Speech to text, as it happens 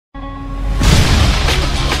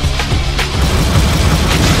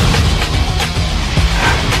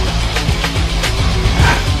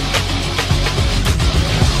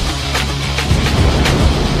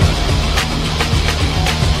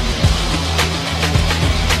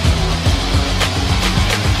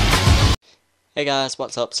Hey guys,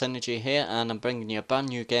 what's up? Synergy here, and I'm bringing you a brand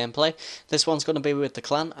new gameplay. This one's going to be with the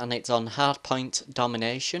clan, and it's on Hardpoint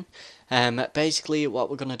Domination. Basically, what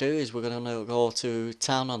we're going to do is we're going to go to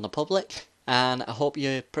town on the public, and I hope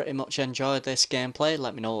you pretty much enjoyed this gameplay.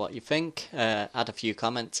 Let me know what you think. Add a few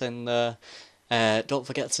comments in there. Don't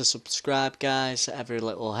forget to subscribe, guys. Every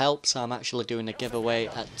little helps. I'm actually doing a giveaway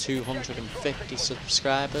at 250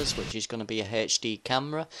 subscribers, which is going to be a HD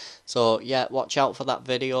camera. So yeah, watch out for that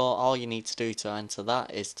video. All you need to do to enter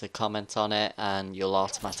that is to comment on it, and you'll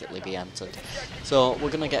automatically be entered. So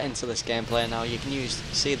we're going to get into this gameplay now. You can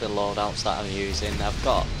see the loadouts that I'm using. I've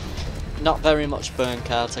got not very much burn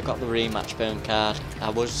cards. I got the rematch burn card.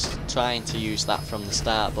 I was trying to use that from the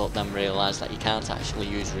start, but then realised that you can't actually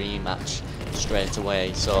use rematch straight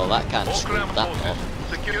away, so that kind of screwed that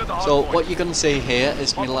up. So what you're going to see here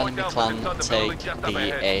is me letting the clan take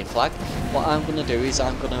the A flag. What I'm going to do is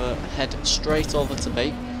I'm going to head straight over to B.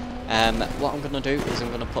 What I'm going to do is I'm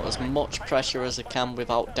going to put as much pressure as I can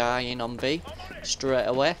without dying on B straight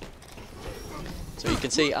away. So you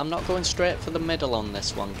can see I'm not going straight for the middle on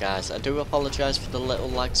this one, guys. I do apologise for the little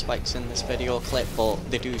lag spikes in this video clip, but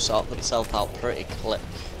they do sort themselves out pretty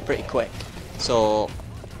quick. So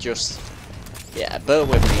just, yeah, bear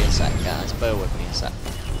with me a sec, guys, bear with me a sec.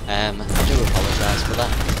 I do apologise for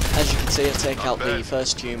that. As you can see, I take out the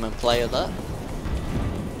first human player there.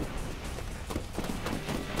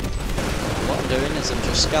 What I'm doing is I'm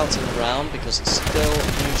just scouting around because it's still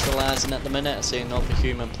neutralising at the minute. I see another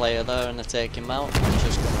human player there and I take him out. I'm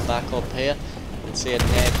just going back up here. You can see a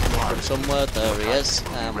nade coming from somewhere. There he is,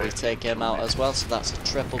 and we take him out as well, so that's a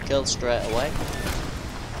triple kill straight away.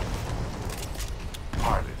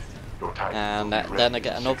 And then I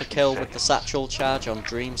get another kill with the satchel charge on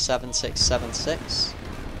Dream 7676.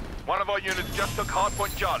 One of our units just took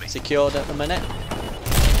hardpoint Charlie. Secured at the minute.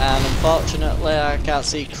 And unfortunately I can't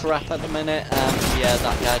see crap at the minute, and yeah,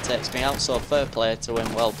 that guy takes me out, so fair play to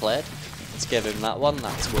him, well played. Let's give him that one.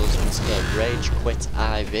 That's Wilson's Rage Quit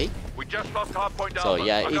IV. We just lost hardpoint down. So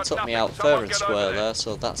yeah, he took me out fair and square there,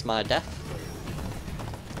 so that's my death.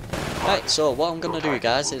 Right, so what I'm going to do,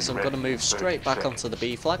 guys, is I'm going to move straight back onto the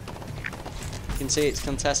B flag. You can see it's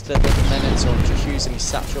contested at the minute, so I'm just using my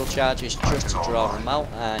satchel charges just to draw him out,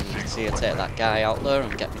 and you can see I take that guy out there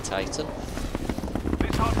and get me Titan.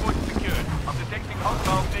 This hardpoint secured. I'm detecting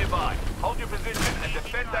hostiles nearby. Hold your position and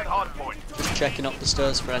defend that hardpoint. Just checking up the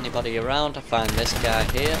stairs for anybody around. I find this guy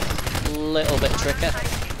here, a little bit tricky,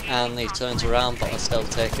 and he turns around, but I still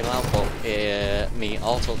take him out, but me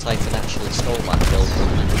auto Titan actually stole that kill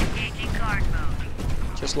from me.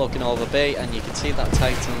 Just looking over B, and you can see that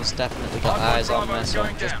Titan's definitely got eyes on me, so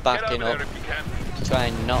I'm just backing up,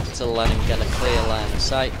 trying not to let him get a clear line of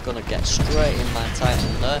sight. Gonna get straight in my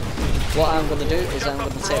Titan there. What I'm gonna do is I'm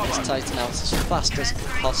gonna take this Titan out as fast as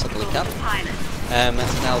I possibly can.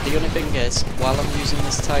 Now the only thing is, while I'm using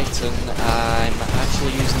this Titan, I'm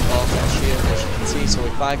actually using the Vortex Shield, as you can see, so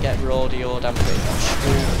if I get rodeoed, I'm pretty much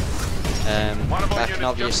screwed. I can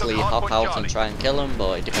obviously hop out and try and kill him,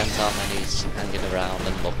 but it depends how many he's hanging around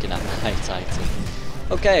and looking at my Titan.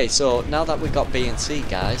 Okay, so now that we've got B and C,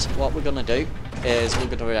 guys, what we're going to do is we're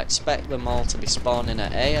going to expect them all to be spawning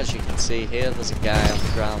at A. As you can see here, there's a guy on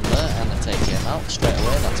the ground there, and I take him out straight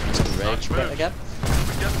away. That's Mr. Rage Quit again.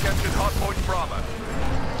 Just captured hardpoint Bravo.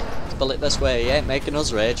 Let's pull it this way, he ain't making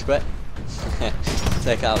us Rage Quit.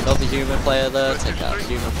 Take out another human player there, take out a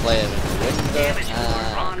human player in the window,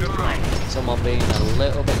 and someone being a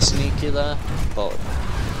little bit sneaky there, but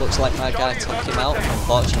looks like my guy took him out.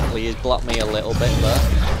 Unfortunately he's blocked me a little bit there,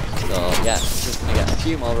 so yeah, just going to get a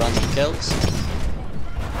few more random kills.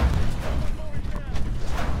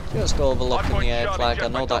 Just overlooking the A flag. I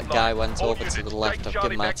know that guy went over to the left. I've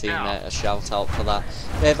given my teammate a shout out for that.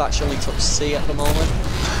 They've actually took C at the moment.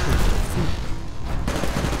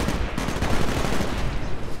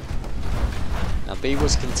 B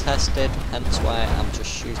was contested, hence why I'm just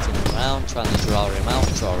shooting him around, trying to draw him out,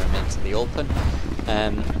 draw him into the open.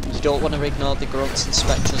 You don't want to ignore the grunts and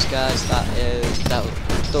spectres, guys. That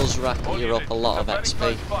does rack you up a lot of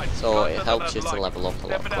XP, so it helps you to level up a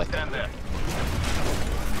lot quicker.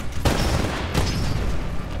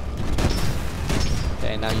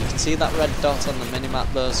 Okay, now you can see that red dot on the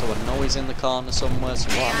minimap there, so I know he's in the corner somewhere. So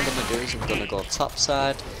what I'm going to do is I'm going to go top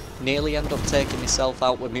side. Nearly end up taking myself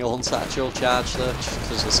out with my own satchel charge there, just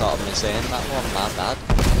because I sort of missing that one, my bad.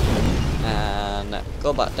 And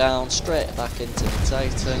go back down, straight back into the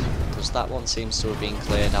Titan, because that one seems to have been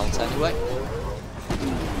cleared out anyway.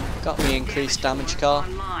 Got me increased damage car.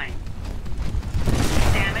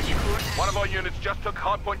 One of our units just took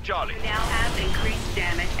hardpoint Charlie. Now have increased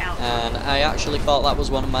damage output. And I actually thought that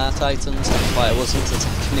was one of my Titans, that's why I wasn't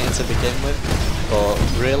attacking it to begin with. But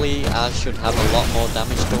really, I should have a lot more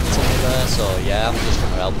damage done to me there, so yeah, I'm just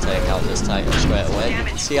going to help take out this Titan straight away. You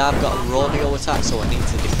can see I've got a rodeo attack, so I need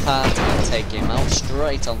to depart and take him out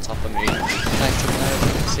straight on top of me. Titan there,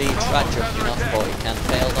 you can see, tried jumping off, but he kind of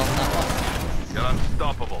failed on that one. You're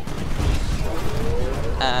unstoppable.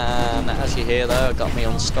 And as you hear there, I got me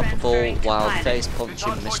unstoppable while face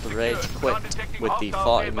punching Mr. Rage equipped with the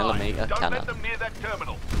 40mm cannon.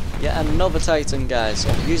 Yet another Titan, guys. So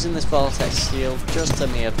I'm using this vortex shield just to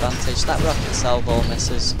my advantage. That rocket salvo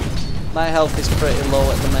misses. My health is pretty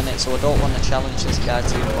low at the minute, so I don't want to challenge this guy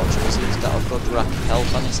too much because he's got a good rocket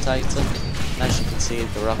health on his Titan. And as you can see,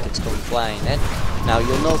 the rockets come flying in. Now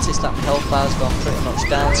you'll notice that my health bar's gone pretty much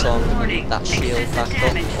down, so I'm going to need that shield back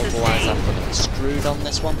up, otherwise I'm going to be screwed on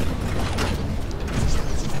this one.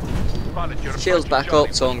 Shield's back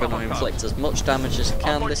up, so I'm going to inflict as much damage as I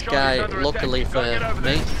can. This guy, luckily for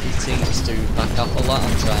me, he seems to back off a lot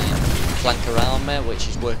and try and flank around me, which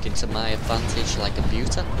is working to my advantage like a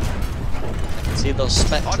beauty. I can see those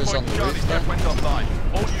spectres on the roof there.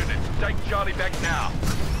 All units, take Charlie back now.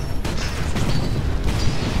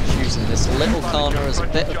 Using this little corner as a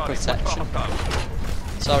bit of protection.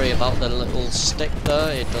 Sorry about the little stick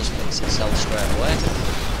there, it does fix itself straight away.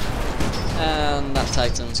 And that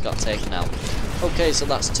Titan's got taken out. Okay, so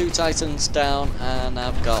that's 2 Titans down, and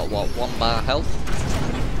I've got, what, 1 bar health.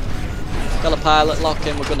 Got a pilot lock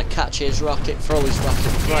in, we're going to catch his rocket, throw his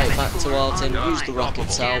rocket right back towards him, use the rocket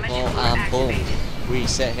salvo, and boom, we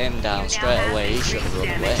set him down straight away. He should have run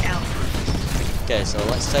away. Okay, so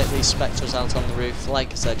let's take these spectres out on the roof.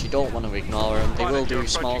 Like I said, you don't want to ignore them. They will do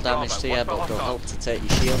small damage to you, but they'll help to take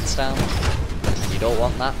your shields down. And you don't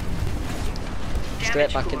want that.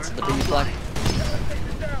 Straight back into the B flag.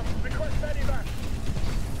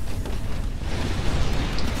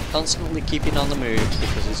 Constantly keeping on the move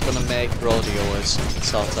because it's going to make rodeoers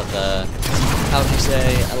sort of, how do you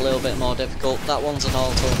say, a little bit more difficult. That one's an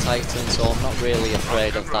auto Titan, so I'm not really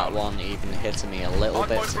afraid of that one even hitting me a little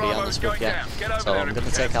bit, to be honest with you. So I'm going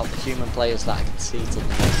to take out the human players that I can see to the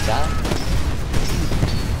next guy.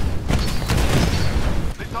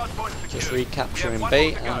 Just recapturing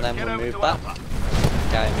B, and then we'll move back.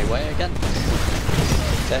 Guy in my way again.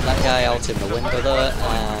 Take that guy out in the window there,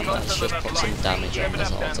 and let's just put some damage on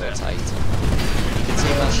this auto Titan. You can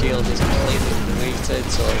see my shield is completely depleted,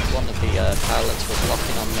 so if one of the pilots was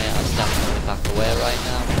locking on me, I'd definitely back away right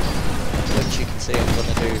now. Which you can see I'm going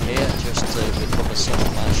to do here, just to recover some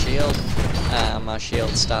of my shield, and my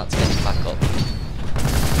shield starts getting back up.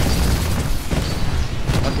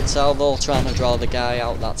 Rocket salvo, trying to draw the guy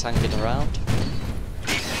out that's hanging around.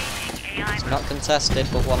 It's not contested,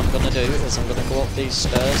 but what I'm going to do is I'm going to go up these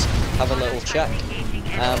stairs, have a little check,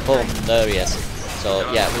 and boom, there he is.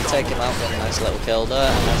 So yeah, we'll take him out, get a nice little kill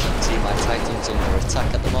there, and as you can see my Titan's under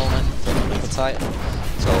attack at the moment from another Titan.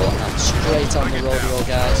 So I'm straight on the rodeo,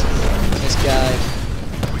 guys. This guy,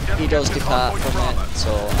 he does depart from it,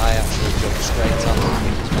 so I actually jump straight on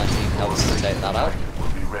him because my team helps to take that out.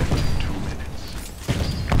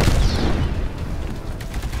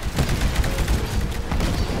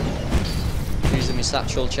 Using my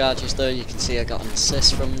satchel charges there, you can see I got an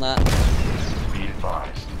assist from that. Be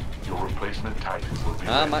advised, your replacement Titan will be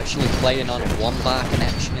I'm actually playing on 1 bar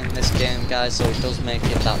connection in this game, guys, so it does make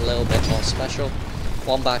it that little bit more special.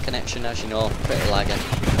 1 bar connection, as you know, pretty laggy.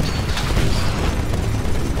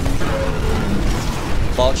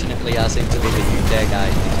 Fortunately, I seem to be the UK guy.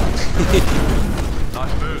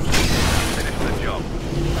 Nice move. Finish the job.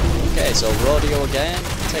 Okay, so rodeo again,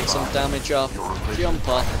 take some damage off, jump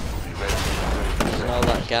off. You know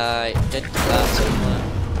that guy did that somewhere.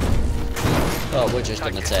 Oh, we're just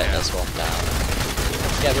going to take this one down.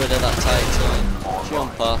 Get rid of that Titan,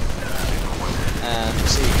 jump off, and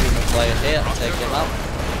see a human player here, take him out.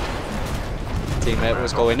 Teammate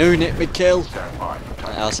was going, who nicked me kill?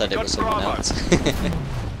 I said it was someone else.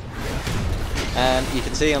 And you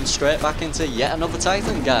can see I'm straight back into yet another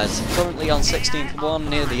Titan, guys. Currently on 16th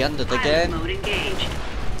near the end of the game.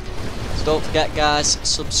 So don't forget, guys,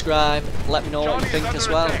 subscribe, let me know what you think as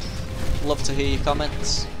well. Love to hear your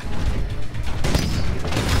comments.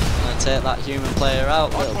 Take that human player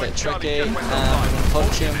out, a little bit tricky,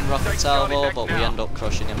 punch him, rocket salvo, but we end up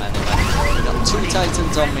crushing him anyway. We've got 2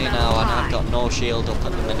 Titans on me now, and I've got no shield up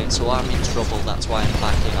at the minute, so I'm in trouble. That's why I'm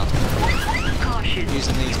backing off.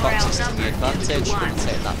 Using these boxes to the advantage, we're going to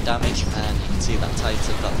take that damage, and you can see that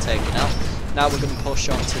Titan got taken out. Now we're going to push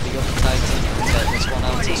on to the other Titan and take this one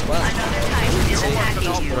out as well. You can see,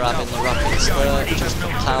 just grabbing the rockets there, just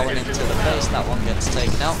plowing into the face, that one gets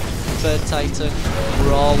taken out. 3rd Titan,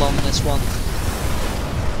 Brawl on this one,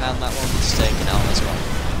 and that one gets taken out as well.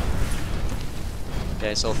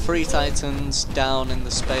 Okay, so 3 Titans down in the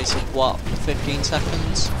space of what, 15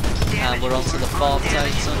 seconds? And we're on to the 4th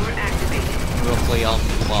Titan. Roughly on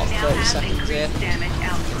what, 30 seconds here. You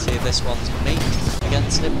can see this one's me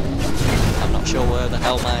against him. I'm not sure where the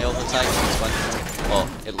hell my other Titans went, but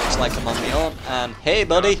it looks like I'm on my own. And hey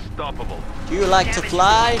buddy, do you like to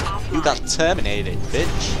fly? You got terminated,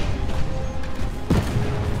 bitch.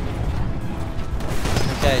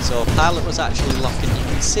 Okay, so pilot was actually locking. You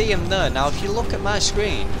can see him there. Now if you look at my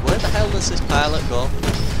screen, where the hell does this pilot go?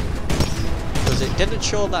 Because it didn't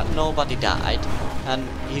show that nobody died, and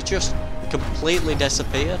he just completely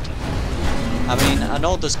disappeared. I mean, I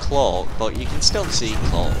know there's Cloak, but you can still see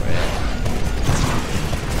Cloak, really.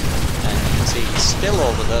 And you can see he's still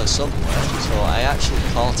over there somewhere, so I actually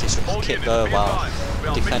caught his rocket there while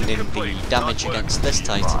defending the damage against this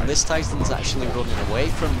Titan. This Titan's actually running away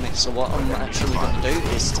from me, so what I'm actually going to do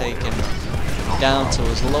is take him down to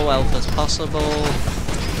as low health as possible.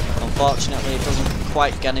 Unfortunately, it doesn't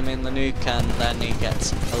quite get him in the nuke, and then he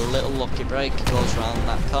gets a little lucky break, goes around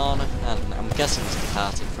that corner, and I'm guessing he's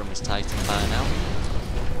departed from his Titan by now.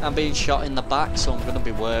 I'm being shot in the back, so I'm going to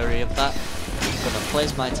be wary of that. I'm going to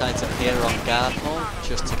place my Titan here on guard mode,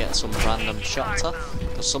 just to get some random shots off,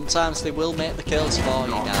 because sometimes they will make the kills for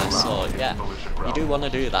you guys, so yeah, you do want to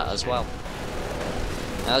do that as well.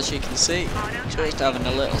 As you can see, just having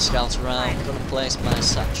a little scout around, going to place my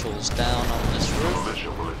satchels down on this roof.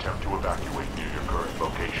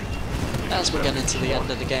 As we get into the end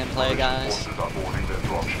of the gameplay, guys, you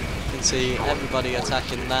can see everybody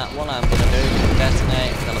attacking that. What I'm going to do,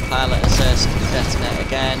 detonate, got a pilot assist, detonate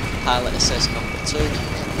again, pilot assist number 2.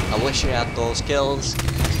 I wish we had those kills,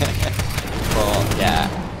 but yeah,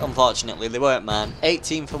 unfortunately they weren't, man.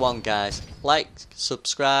 18 for 1, guys. Like,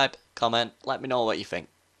 subscribe, comment, let me know what you think.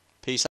 Peace out.